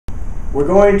we're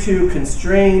going to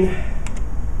constrain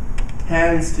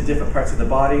hands to different parts of the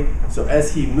body. So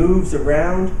as he moves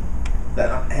around, the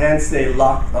hands stay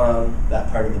locked on that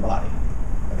part of the body.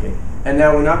 Okay. And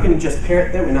now we're not going to just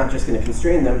parent them. We're not just going to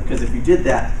constrain them, because if you did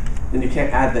that, then you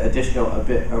can't add the additional a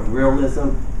bit of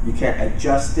realism. You can't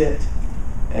adjust it,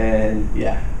 and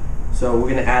yeah. So we're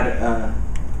going to add a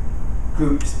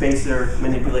group spacer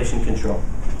manipulation control.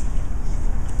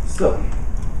 So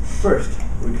first,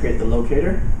 we create the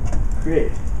locator.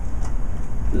 Create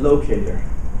locator.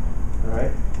 All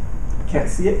right. Can't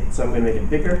see it, so I'm going to make it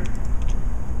bigger.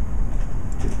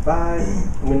 To 5.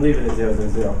 I'm going to leave it at 0, 0,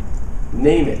 0.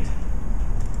 Name it.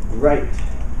 Right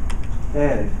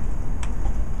hand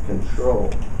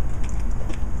control.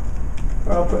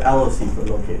 Or I'll put LOC for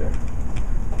locator.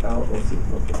 LOC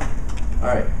for locator. All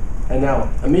right. And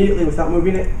now, immediately without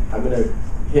moving it, I'm going to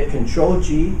hit Control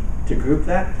G to group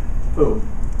that. Boom.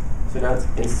 So now it's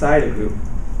inside a group.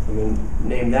 I'm going to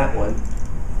name that one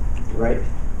right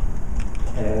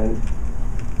hand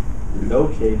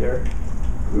locator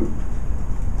group.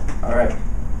 All right.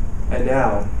 And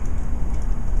now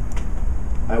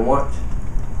I want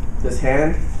this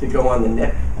hand to go on the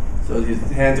neck. So his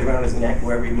hands around his neck,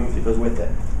 wherever he moves, it goes with it.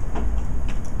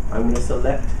 I'm going to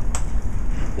select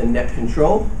the neck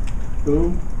control.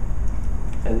 Boom.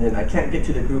 And then I can't get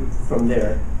to the group from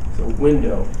there. So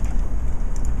window,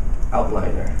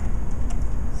 outliner.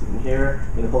 So in here,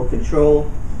 I'm going to hold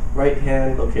control, right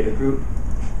hand, locate a group.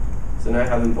 So now I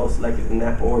have them both selected in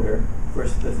that order.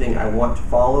 First, the thing I want to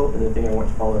follow, and the thing I want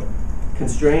to follow.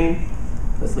 Constrain.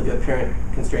 Let's look at parent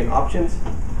constraint options.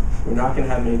 We're not going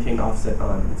to have maintain offset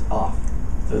on. It's off.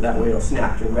 So that way it'll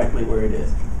snap directly where it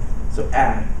is. So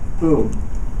add. Boom.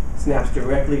 Snaps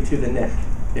directly to the neck.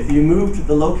 If you moved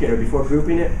the locator before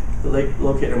grouping it, the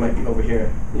locator might be over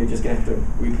here. You're just going to have to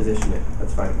reposition it.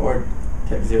 That's fine. Or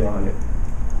type 0 on it.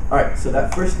 All right, so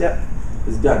that first step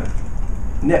is done.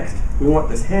 Next, we want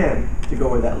this hand to go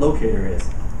where that locator is.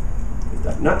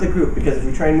 Not the group, because if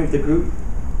we try and move the group,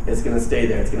 it's going to stay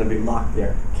there. It's going to be locked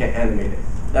there. Can't animate it.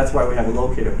 That's why we have a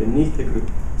locator beneath the group,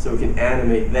 so we can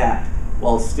animate that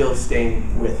while still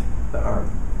staying with the arm.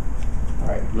 All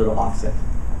right, little offset.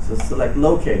 So select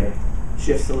locator,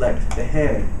 shift select the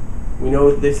hand. We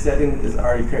know this setting is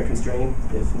already parent constrained.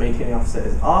 If maintaining offset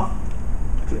is off,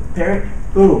 click parent,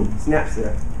 boom, snaps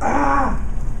there. Ah,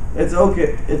 it's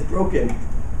okay, it's broken.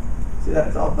 See that,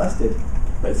 it's all busted,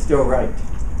 but it's still right,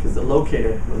 because the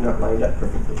locator was not lined up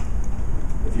perfectly.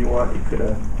 If you want, you could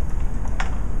have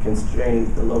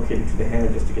constrained the locator to the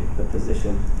hand just to get the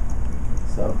position.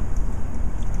 So,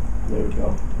 there we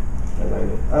go. I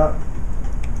lined it up.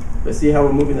 But see how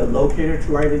we're moving the locator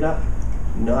to line it up?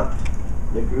 Not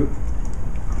the group.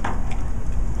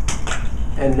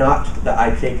 And not the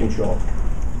IK control.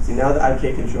 See, now the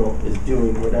IK control is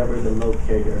doing whatever the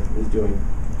locator is doing.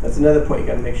 That's another point. You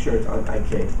got to make sure it's on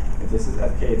IK. If this is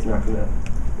FK, it's not going to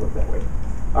work that way.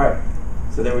 All right.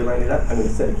 So there we lined it up. I'm going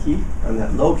to set a key on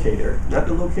that locator, not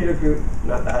the locator group,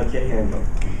 not the IK handle.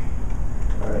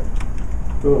 All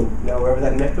right. Boom. Now wherever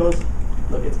that neck goes,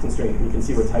 look, it's constrained. You can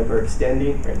see where it's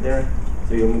hyperextending right there.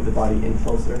 So you'll move the body in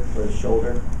closer for the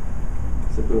shoulder.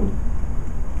 So boom.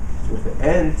 So with the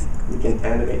end, we can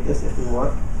animate this if we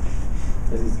want.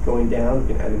 As it's going down,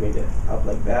 we can animate it up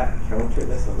like that. Counter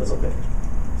this a little bit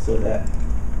so that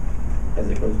as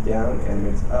it goes down,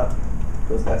 animates up,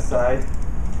 goes that side.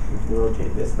 We can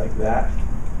rotate this like that.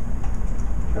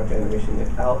 Counter animation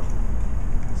it out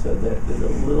so that there's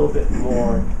a little bit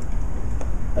more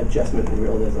adjustment and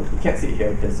realism. You can't see it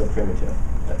here because it's so primitive.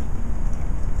 But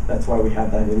that's why we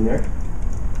have that in there.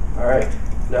 All right,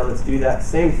 now let's do that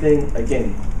same thing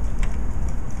again.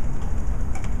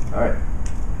 All right,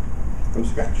 from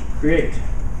scratch. Create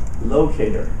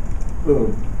locator.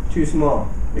 Boom. Too small.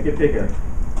 Make it bigger.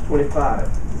 25.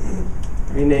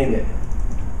 Rename it.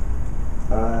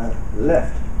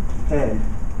 Left hand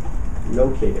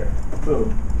locator.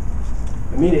 Boom.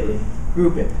 Immediately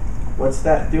group it. What's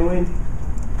that doing?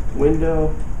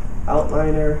 Window,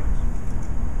 outliner,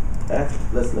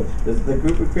 F. Let's look. The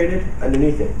group we created,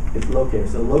 underneath it is locator.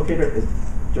 So locator is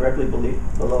directly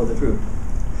below the group.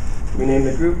 Rename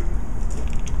the group.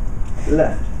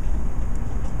 Left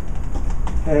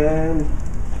hand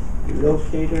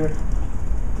locator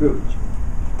group.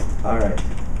 All right.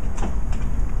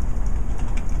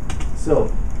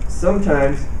 So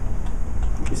sometimes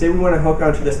you say we want to hook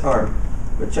onto this arm,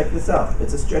 but check this out.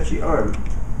 It's a stretchy arm.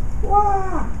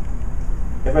 Wow.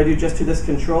 If I do just to this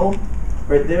control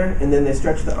right there, and then they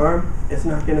stretch the arm, it's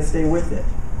not going to stay with it.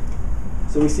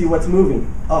 So we see what's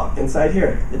moving. Oh, inside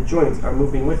here, the joints are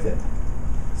moving with it.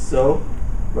 So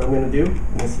what I'm going to do,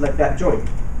 I'm going to select that joint.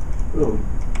 Boom.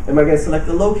 Am I going to select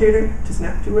the locator to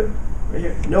snap to it? Right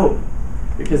here? No,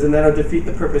 because then that'll defeat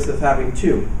the purpose of having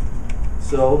two.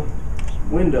 So,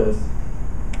 Windows,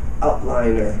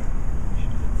 Outliner,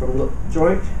 from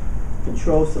joint,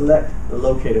 Control, select the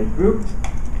locator group.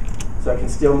 So I can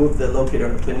still move the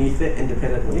locator beneath it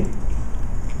independently.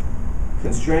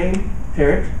 Constrain,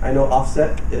 parent, I know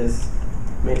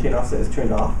maintain offset is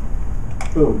turned off.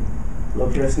 Boom,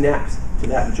 locator snaps to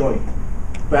that joint.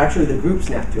 But actually the group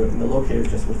snapped to it and the locator is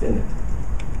just within it.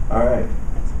 Alright,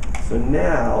 so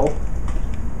now,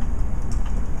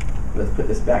 let's put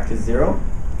this back to 0.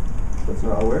 So it's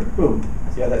not a word. Boom,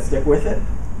 see how that stick with it?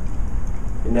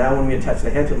 And now when we attach the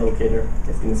hand to locator,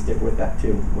 it's going to stick with that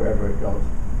too, wherever it goes.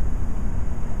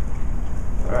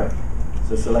 Alright,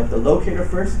 so select the locator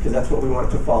first, because that's what we want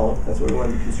to follow. That's what we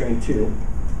want to constrain to.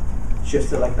 Shift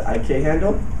select the IK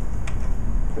handle.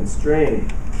 Constrain.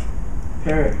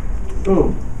 Parent.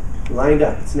 Boom. Lined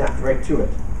up. It snapped right to it.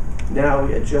 Now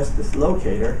we adjust this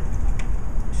locator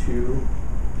to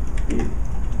be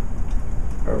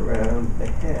around the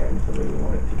hand the way we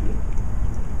want it to be.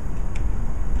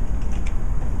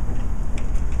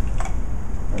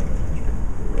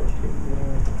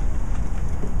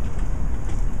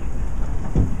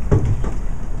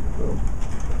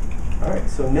 Alright,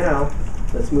 so now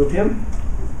let's move him.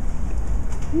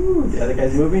 Ooh, the other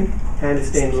guy's moving. Hand is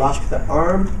staying locked to the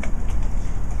arm,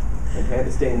 and hand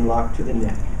is staying locked to the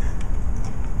neck.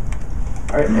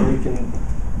 Alright, and you can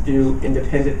do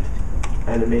independent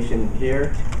animation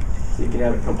here. So you can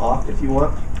have it come off if you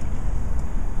want,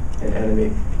 and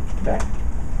animate back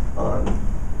on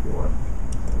if you want.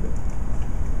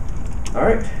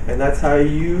 Alright, and that's how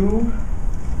you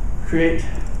create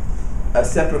a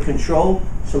separate control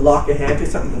to lock a hand to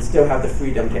something and still have the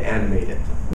freedom to animate it.